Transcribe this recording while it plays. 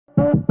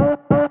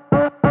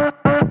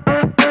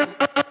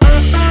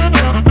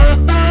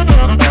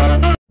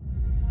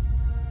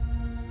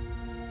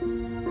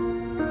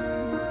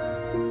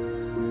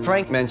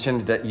Frank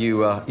mentioned that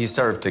you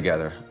served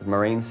together with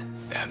Marines.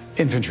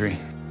 Infantry,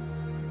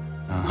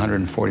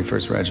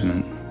 141st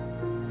Regiment.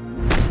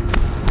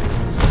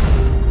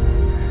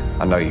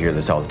 I know you hear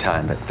this all the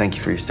time, but thank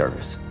you for your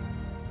service.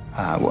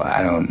 Well,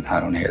 I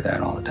don't hear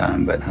that all the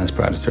time, but I was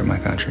proud to serve my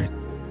country.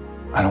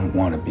 I don't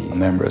want to be a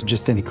member of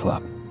just any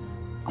club.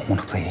 I want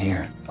to play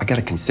here. I got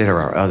to consider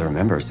our other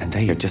members, and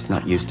they are just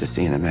not used to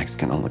seeing a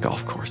Mexican on the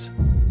golf course.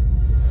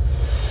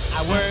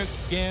 I work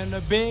in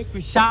a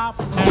bakery shop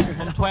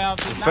from 12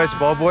 to 9. Fetch,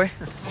 ball boy.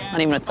 It's not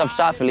even a tough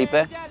shot, Felipe.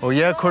 Oh,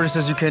 yeah? Carter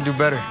says you can't do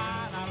better.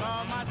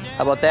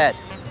 How about that?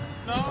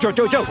 Joe!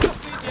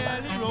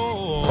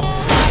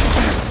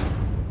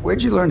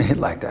 Where'd you learn to hit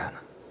like that?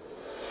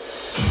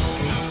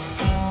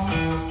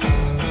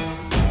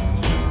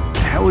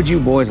 How would you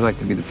boys like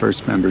to be the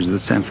first members of the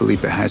San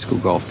Felipe High School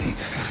golf team?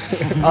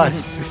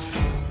 Us.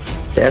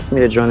 They asked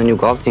me to join the new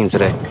golf team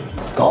today.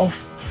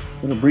 Golf?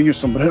 It'll bring your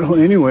sombrero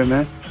anyway,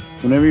 man.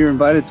 Whenever you're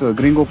invited to a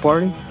gringo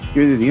party,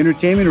 you're either the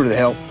entertainment or the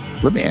help.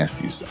 Let me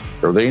ask you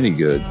something. Are they any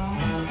good?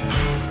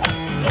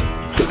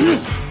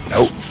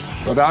 Nope.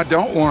 But I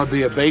don't want to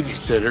be a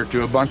babysitter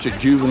to a bunch of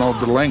juvenile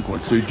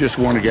delinquents who just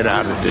want to get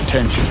out of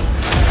detention.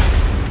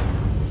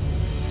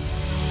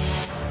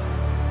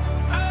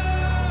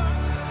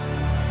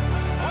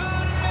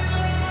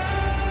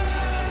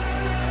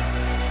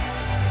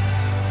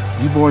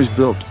 You boys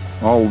built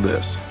all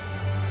this.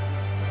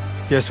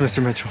 Yes,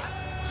 Mr. Mitchell.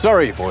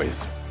 Sorry,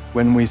 boys.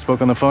 When we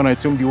spoke on the phone, I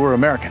assumed you were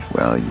American.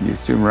 Well, you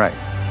assume right.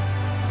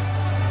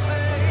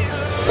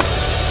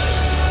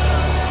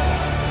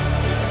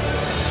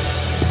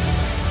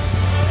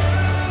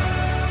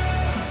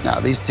 Now,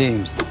 these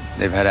teams,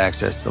 they've had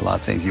access to a lot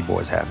of things you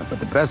boys haven't. But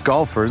the best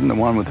golfer isn't the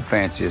one with the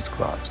fanciest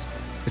clubs.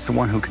 It's the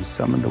one who can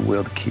summon the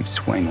will to keep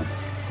swinging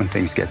when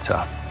things get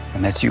tough.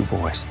 And that's you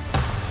boys.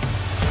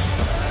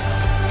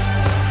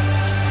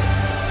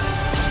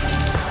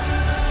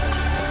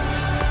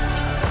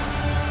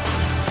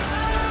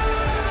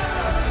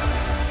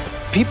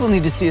 People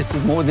need to see us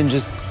as more than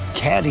just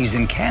caddies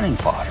and cannon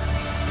fodder.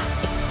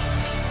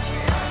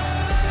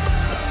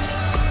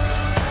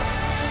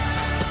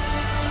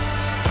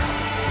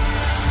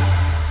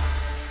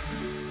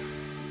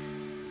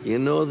 You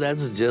know,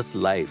 that's just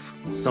life.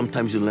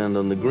 Sometimes you land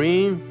on the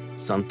green,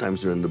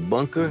 sometimes you're in the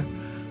bunker,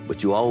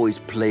 but you always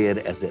play it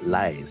as it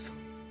lies.